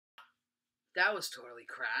That was totally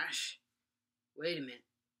Crash. Wait a minute.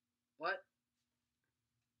 What?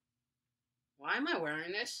 Why am I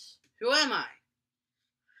wearing this? Who am I?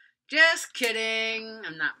 Just kidding.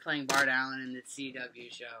 I'm not playing Bart Allen in the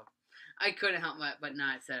CW show. I couldn't help but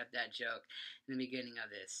not set up that joke in the beginning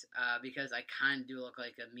of this because I kind of do look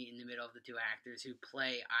like a meet in the middle of the two actors who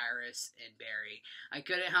play Iris and Barry. I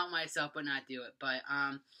couldn't help myself but not do it. But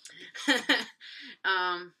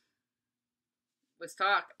let's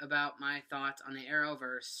talk about my thoughts on the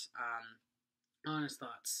Arrowverse. Honest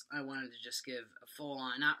thoughts. I wanted to just give a full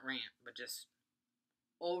on, not rant, but just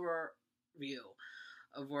overview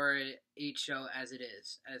of where each show as it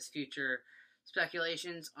is, as future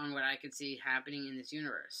speculations on what I could see happening in this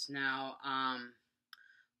universe. Now,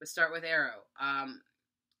 let's start with Arrow.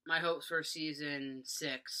 My hopes for season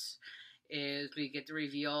 6 is we get the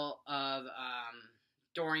reveal of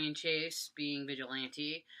Dorian Chase being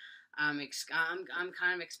Vigilante. I'm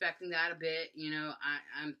kind of expecting that a bit. You know,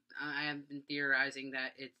 I have been theorizing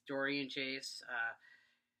that it's Dorian Chase,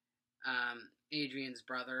 Adrian's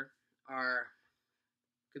brother, or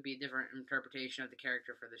could be a different interpretation of the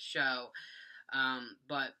character for the show.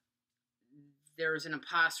 But there was an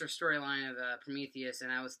imposter storyline of Prometheus, and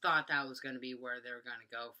I thought that was going to be where they were going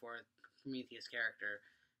to go for Prometheus character.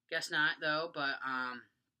 Guess not though, but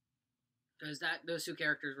because those two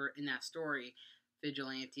characters were in that story.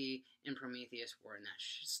 Vigilante and Prometheus were in that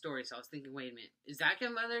story, so I was thinking, wait a minute, is that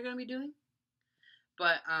what they're going to be doing?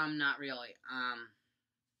 But not really.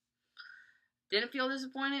 Didn't feel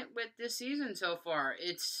disappointed with this season so far.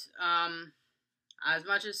 It's as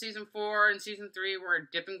much as season 4 and season 3 were a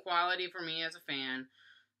dip in quality for me as a fan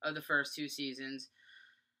of the first 2 seasons.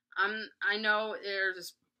 I know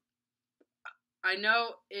it's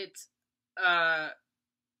a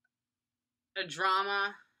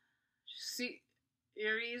drama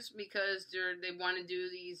series because they want to do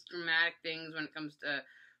these dramatic things when it comes to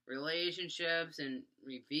relationships and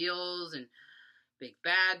reveals and Big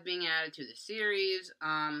Bad being added to the series.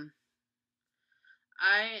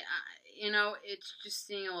 It's just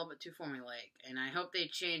seeming a little bit too formulaic, and I hope they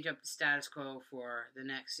change up the status quo for the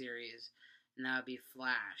next series, and that would be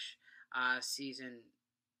Flash, season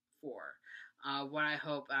 4. What I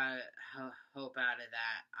hope out of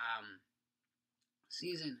that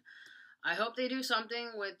season, I hope they do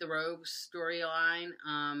something with the Rogues storyline.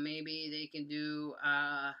 Maybe they can do,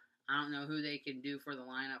 I don't know who they can do for the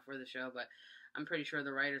lineup for the show, but I'm pretty sure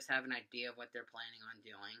the writers have an idea of what they're planning on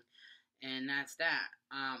doing. And that's that.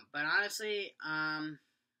 But honestly,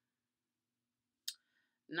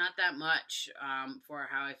 not that much for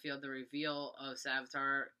how I feel the reveal of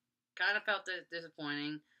Savitar. Kind of felt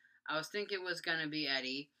disappointing. I was thinking it was going to be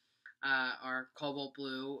Eddie, or Cobalt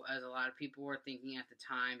Blue, as a lot of people were thinking at the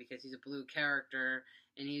time, because he's a blue character,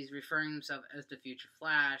 and he's referring himself as the future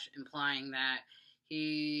Flash, implying that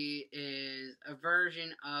he is a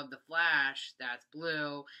version of the Flash that's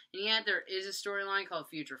blue. And yet there is a storyline called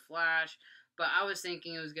Future Flash, but I was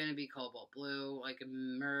thinking it was going to be Cobalt Blue, like a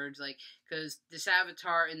merge, because the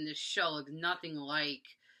Savitar in this show looks nothing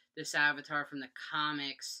like the Savitar from the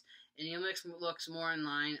comics, and he looks more in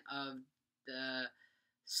line of the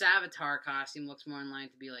Savitar costume looks more in line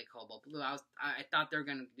to be like Cobalt Blue. I thought they were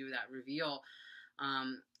going to do that reveal,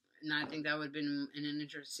 and I think that would have been an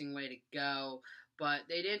interesting way to go. But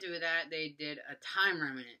they didn't do that. They did a Time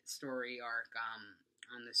Remnant story arc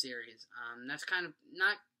on the series. That's kind of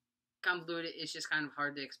not convoluted. It's just kind of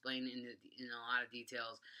hard to explain in a lot of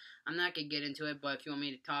details. I'm not going to get into it, but if you want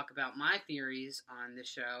me to talk about my theories on the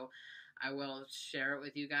show, I will share it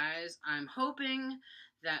with you guys. I'm hoping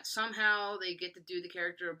that somehow they get to do the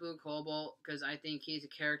character of Blue Cobalt, because I think he's a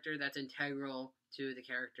character that's integral to the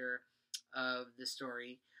character of the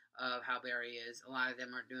story of how Barry is. A lot of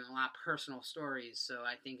them are doing a lot of personal stories, so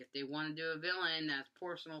I think if they want to do a villain that's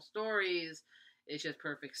personal stories, it's just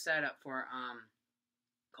perfect setup for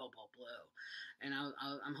Cobalt Blue. And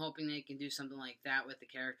I'm hoping they can do something like that with the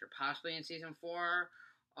character, possibly in season 4,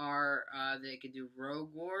 or they could do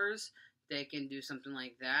Rogue Wars. They can do something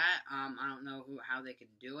like that. I don't know how they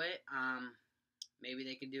could do it. Maybe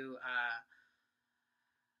they could do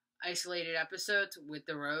isolated episodes with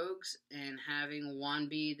the Rogues and having one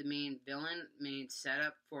be the main villain, main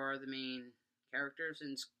setup for the main character,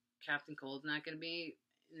 since Captain Cold's not going to be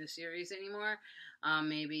in the series anymore.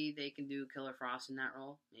 Maybe they can do Killer Frost in that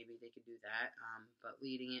role. Maybe they could do that. But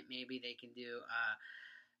leading it, maybe they can do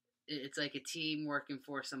it's like a team working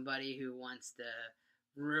for somebody who wants to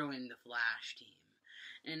ruin the Flash team.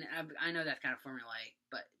 And I know that's kind of formulaic,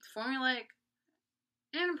 but it's formulaic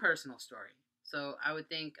and a personal story. So I would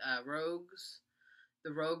think Rogues,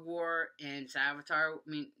 the Rogue War, and Savitar. I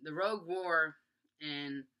mean, the Rogue War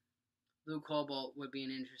and Blue Cobalt would be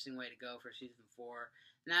an interesting way to go for season 4,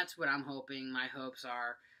 and that's what I'm hoping. My hopes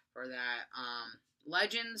are for that.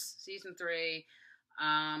 Legends season 3.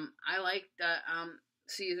 I liked that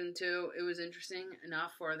season 2. It was interesting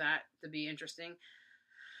enough for that to be interesting,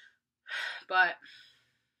 but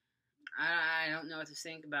I don't know what to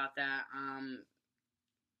think about that. I'm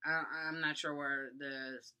not sure where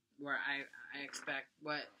I expect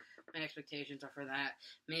what my expectations are for that.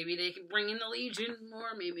 Maybe they could bring in the Legion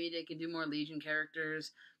more. Maybe they could do more Legion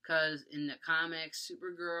characters. Because in the comics,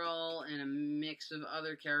 Supergirl and a mix of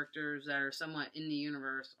other characters that are somewhat in the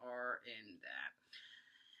universe are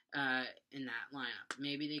in that lineup.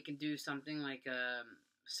 Maybe they could do something like a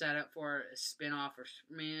setup for a spin-off or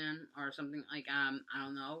Superman or something like I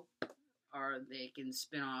don't know. Or they can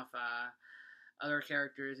spin off other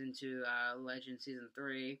characters into Legend Season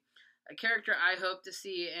 3. A character I hope to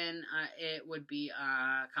see in it would be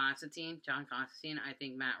John Constantine. I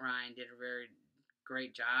think Matt Ryan did a very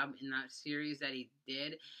great job in that series that he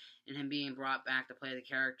did, and him being brought back to play the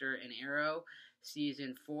character in Arrow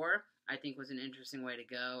Season 4, I think was an interesting way to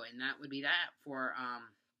go, and that would be that for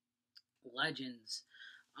Legends.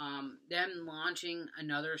 Them launching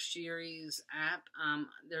another series app.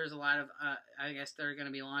 There's a lot of, I guess they're going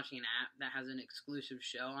to be launching an app that has an exclusive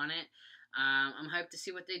show on it. I'm hyped to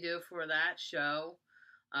see what they do for that show.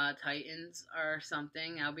 Titans or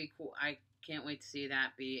something. That'll be cool. I can't wait to see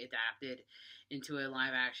that be adapted into a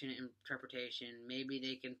live action interpretation. Maybe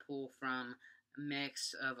they can pull from a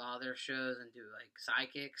mix of all their shows and do like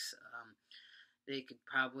sidekicks. They could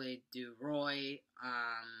probably do Roy,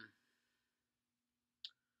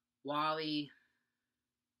 Wally.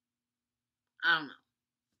 I don't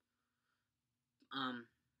know.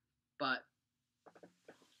 But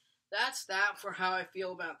that's that for how I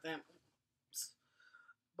feel about them.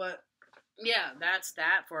 But yeah, that's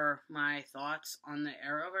that for my thoughts on the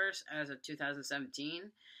Arrowverse as of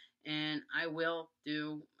 2017. And I will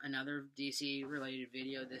do another DC related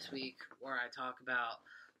video this week where I talk about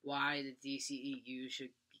why the DCEU should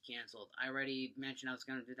be canceled. I already mentioned I was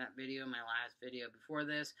going to do that video in my last video before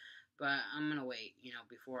this, but I'm going to wait,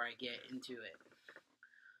 before I get into it.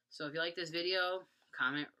 So if you like this video,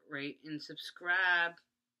 comment, rate, and subscribe.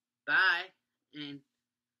 Bye. And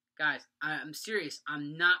guys, I'm serious.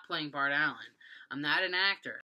 I'm not playing Bart Allen. I'm not an actor.